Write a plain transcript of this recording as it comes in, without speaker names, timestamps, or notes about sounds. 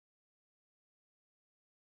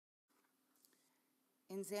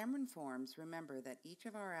In Xamarin.Forms, remember that each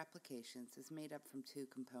of our applications is made up from two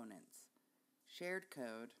components. Shared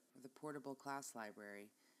code, or the portable class library,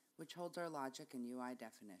 which holds our logic and UI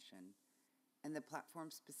definition, and the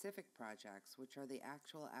platform-specific projects, which are the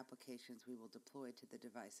actual applications we will deploy to the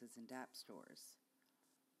devices and app stores.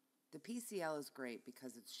 The PCL is great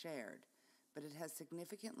because it's shared, but it has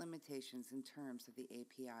significant limitations in terms of the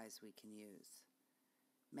APIs we can use.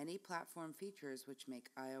 Many platform features which make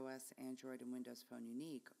iOS, Android, and Windows Phone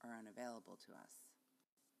unique are unavailable to us.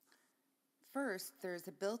 First, there is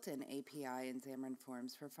a built-in API in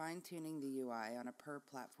Xamarin.Forms for fine-tuning the UI on a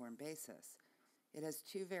per-platform basis. It has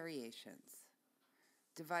two variations.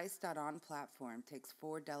 DeviceOnPlatform takes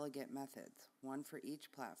 4 delegate methods, one for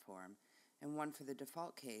each platform, and one for the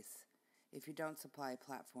default case if you don't supply a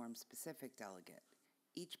platform-specific delegate.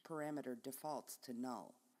 Each parameter defaults to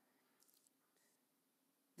null.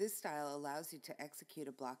 This style allows you to execute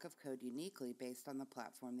a block of code uniquely based on the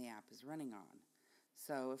platform the app is running on.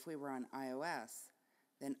 So if we were on iOS,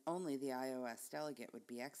 then only the iOS delegate would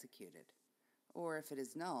be executed. Or if it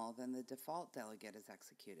is null, then the default delegate is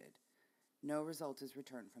executed. No result is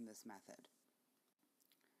returned from this method.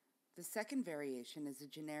 The second variation is a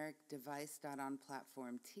generic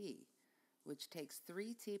DeviceOnPlatformT, which takes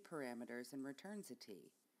 3 T parameters and returns a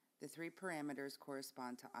T. The 3 parameters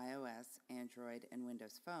correspond to iOS, Android, and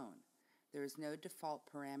Windows Phone. There is no default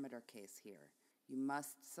parameter case here. You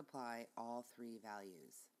must supply all 3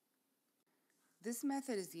 values. This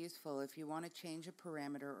method is useful if you want to change a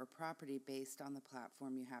parameter or property based on the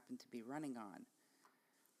platform you happen to be running on.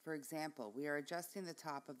 For example, we are adjusting the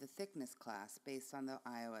top of the thickness class based on the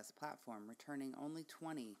iOS platform, returning only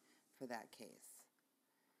 20 for that case.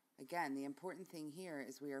 Again, the important thing here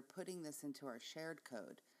is we are putting this into our shared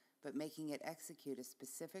code, but making it execute a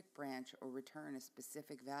specific branch or return a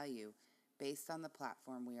specific value based on the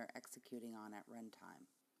platform we are executing on at runtime.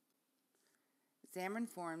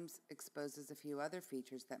 Xamarin.Forms exposes a few other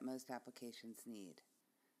features that most applications need.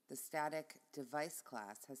 The static device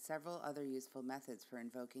class has several other useful methods for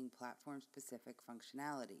invoking platform-specific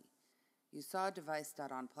functionality. You saw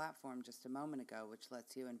DeviceOnPlatform just a moment ago, which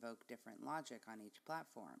lets you invoke different logic on each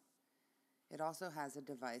platform. It also has a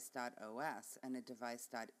DeviceOS and a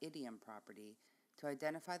Device.idiom property to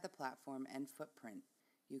identify the platform and footprint.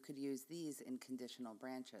 You could use these in conditional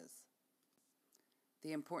branches.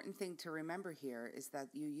 The important thing to remember here is that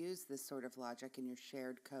you use this sort of logic in your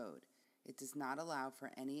shared code. It does not allow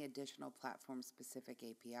for any additional platform-specific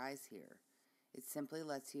APIs here. It simply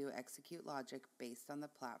lets you execute logic based on the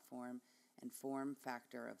platform and form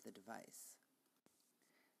factor of the device.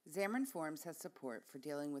 Xamarin.Forms has support for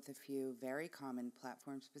dealing with a few very common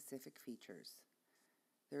platform-specific features.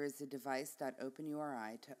 There is a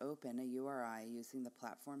device.openURI to open a URI using the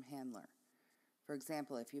platform handler. For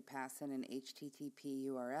example, if you pass in an HTTP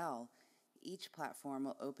URL, each platform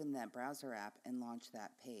will open that browser app and launch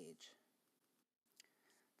that page.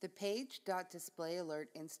 The page.displayAlert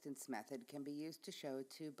instance method can be used to show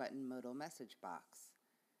a 2-button modal message box.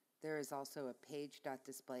 There is also a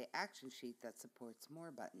page.displayActionSheet that supports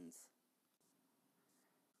more buttons.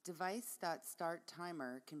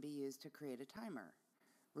 Device.startTimer can be used to create a timer.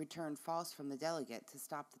 Return false from the delegate to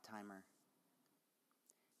stop the timer.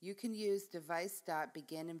 You can use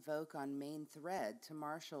device.beginInvoke on main thread to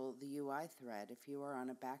marshal the UI thread if you are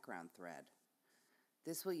on a background thread.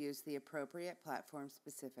 This will use the appropriate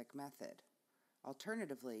platform-specific method.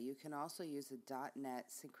 Alternatively, you can also use a .NET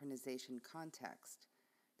synchronization context.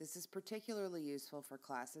 This is particularly useful for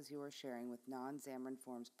classes you are sharing with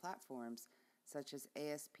non-Xamarin.Forms platforms such as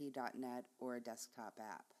ASP.NET or a desktop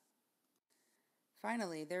app.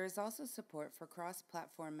 Finally, there is also support for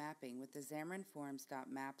cross-platform mapping with the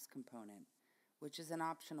Xamarin.Forms.Maps component, which is an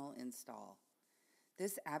optional install.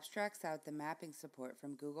 This abstracts out the mapping support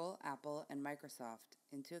from Google, Apple, and Microsoft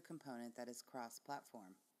into a component that is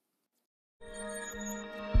cross-platform.